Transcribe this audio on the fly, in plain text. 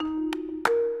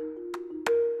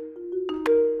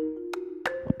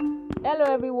Hello,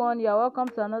 everyone. You are welcome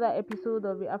to another episode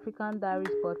of the African Diaries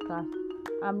podcast.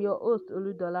 I'm your host,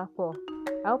 Oludolapo.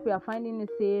 I hope you are finding it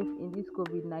safe in this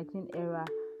COVID-19 era,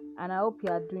 and I hope you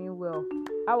are doing well.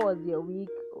 How was your week?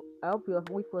 I hope your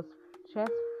week was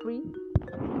stress-free.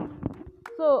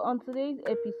 So, on today's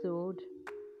episode,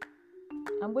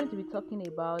 I'm going to be talking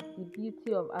about the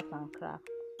beauty of art and craft.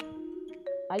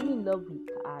 Are you in love with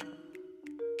art?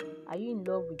 Are you in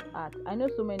love with art? I know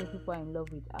so many people are in love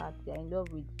with art. They are in love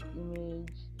with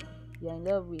image. They are in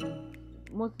love with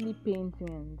mostly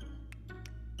paintings.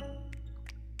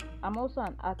 I'm also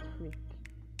an art freak,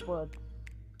 but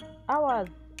how has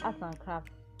art and craft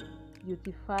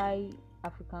beautify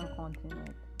African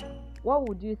continent? What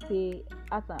would you say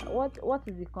what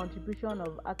is the contribution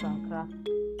of art and craft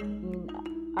in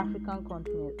African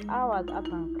continent? How has art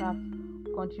and craft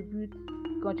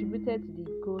contributed to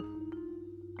the growth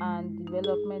and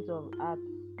development of art?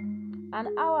 And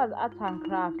how has art and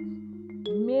craft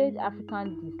made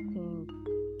African distinct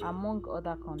among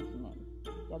other continents?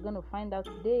 You're going to find out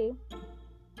today.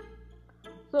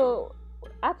 So,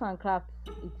 art and craft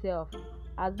itself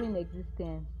has been in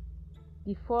existence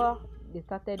before they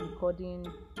started recording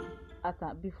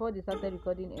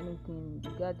anything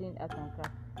regarding art and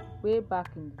craft. Way back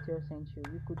in the 12th century,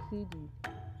 we could see the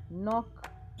knock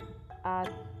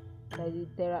art, like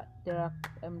the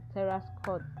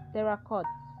terracotta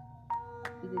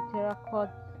is a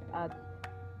terracotta art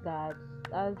that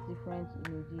has different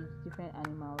images, different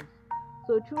animals.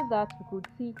 So through that, we could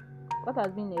see what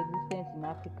has been in existence in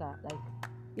Africa, like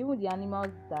even the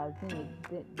animals that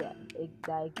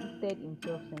existed in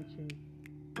 12th century.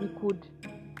 We could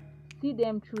see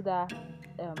them through that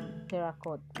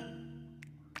terracotta.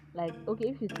 Like, okay,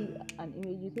 if you see an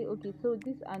image, you say, okay, so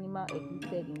this animal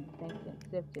existed in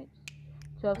the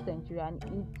 12th century and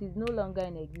it is no longer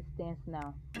in existence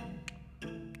now.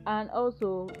 And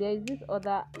also, there is this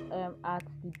other art,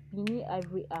 the Benin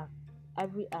Ivory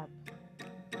art.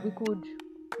 We could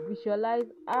visualize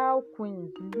how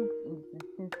queens looked in the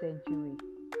 16th century.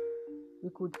 We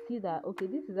could see that, okay,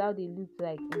 this is how they looked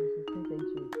like in the 16th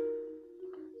century.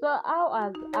 So how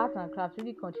has art and craft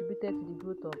really contributed to the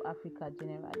growth of Africa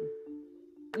generally?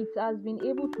 It has been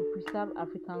able to preserve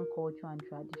African culture and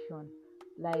tradition.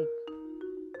 Like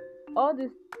all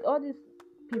these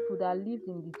people that lived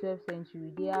in the 12th century,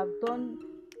 they have done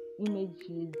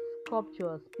images,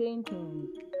 sculptures, paintings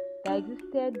that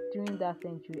existed during that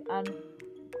century, and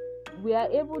we are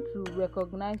able to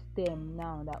recognize them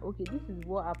now that, okay, this is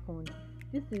what happened.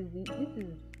 This is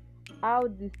how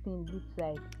this thing looks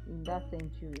like in that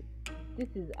century. This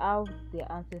is how their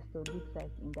ancestor looks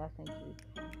like in that century.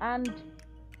 And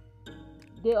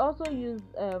they also use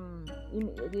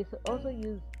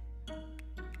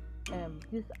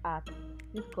this art,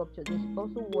 this sculpture. They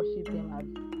also worship them as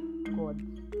gods.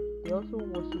 They also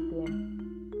worship them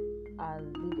as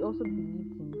they also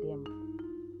believed in them.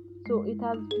 So it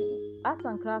has art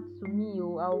and craft to me.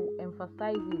 I'll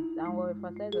emphasize it, and we'll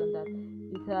emphasize on that.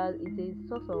 It's a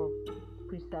source of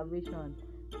preservation.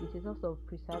 It's a source of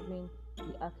preserving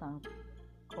the art and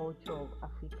culture of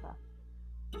Africa.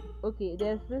 Okay,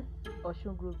 there's this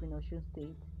Osun Grove in Osun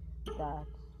State that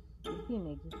is still in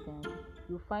existence.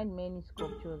 You'll find many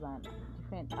sculptures and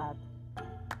different art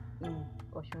in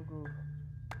Osun Grove.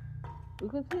 We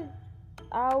can see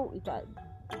how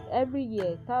every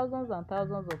year thousands and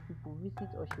thousands of people visit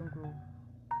Osun Grove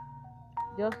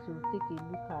just to take a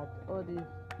look at all these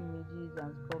images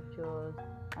and sculptures,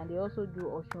 and they also do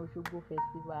Osun Osogbo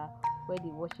festival where they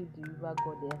worship the river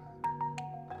goddess.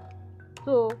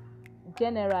 So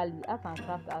generally, art and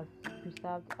craft has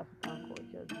preserved African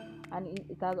cultures, and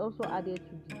it has also added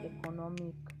to the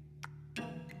economic.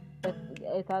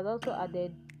 It has also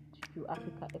added to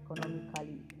Africa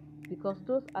economically, because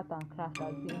those art and craft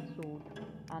are being sold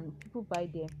and people buy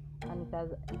them, and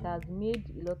it has made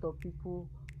a lot of people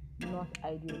not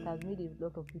idle. It has made a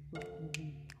lot of people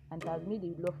busy, and it has made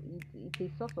it's a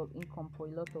source of income for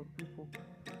a lot of people.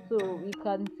 So we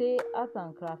can say art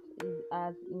and craft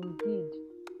has indeed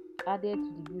added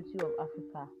to the beauty of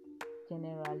Africa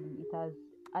generally. It has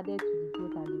added to the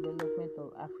growth and development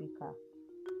of Africa.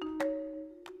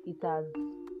 It has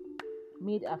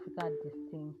made Africa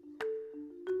distinct,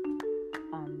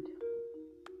 and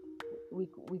we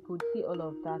could see all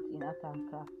of that in art and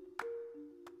craft.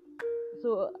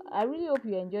 So I really hope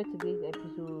you enjoyed today's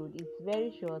episode. It's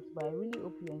very short, but I really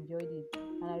hope you enjoyed it,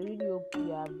 and I really hope you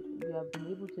have been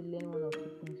able to learn one or two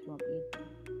things from it.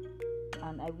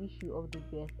 And I wish you all the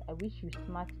best. I wish you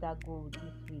smash that goal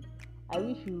this week. I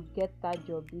wish you get that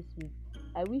job this week.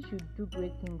 I wish you do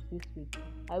great things this week.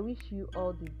 I wish you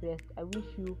all the best. I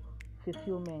wish you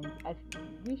fulfillment. I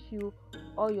wish you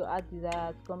all your heart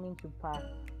desires coming to pass.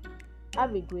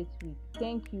 Have a great week.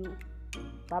 Thank you.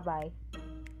 Bye bye.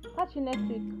 Catch you next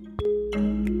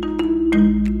week.